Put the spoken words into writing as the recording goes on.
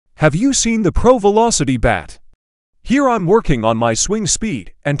Have you seen the ProVelocityBat? Here I'm working on my swing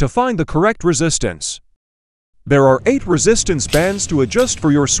speed and to find the correct resistance. There are 8 resistance bands to adjust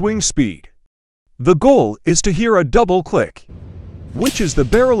for your swing speed. The goal is to hear a double click, which is the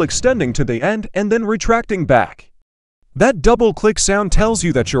barrel extending to the end and then retracting back. That double click sound tells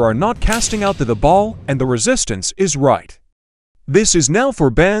you that you are not casting out the ball and the resistance is right. This is now for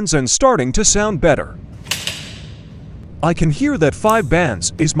bands and starting to sound better. I can hear that 5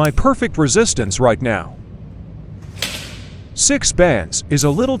 bands is my perfect resistance right now. 6 bands is a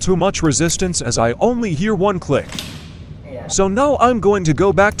little too much resistance as I only hear 1 click. So now I'm going to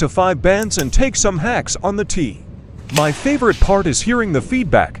go back to 5 bands and take some hacks on the tee. My favorite part is hearing the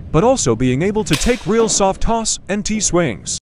feedback, but also being able to take real soft toss and tee swings.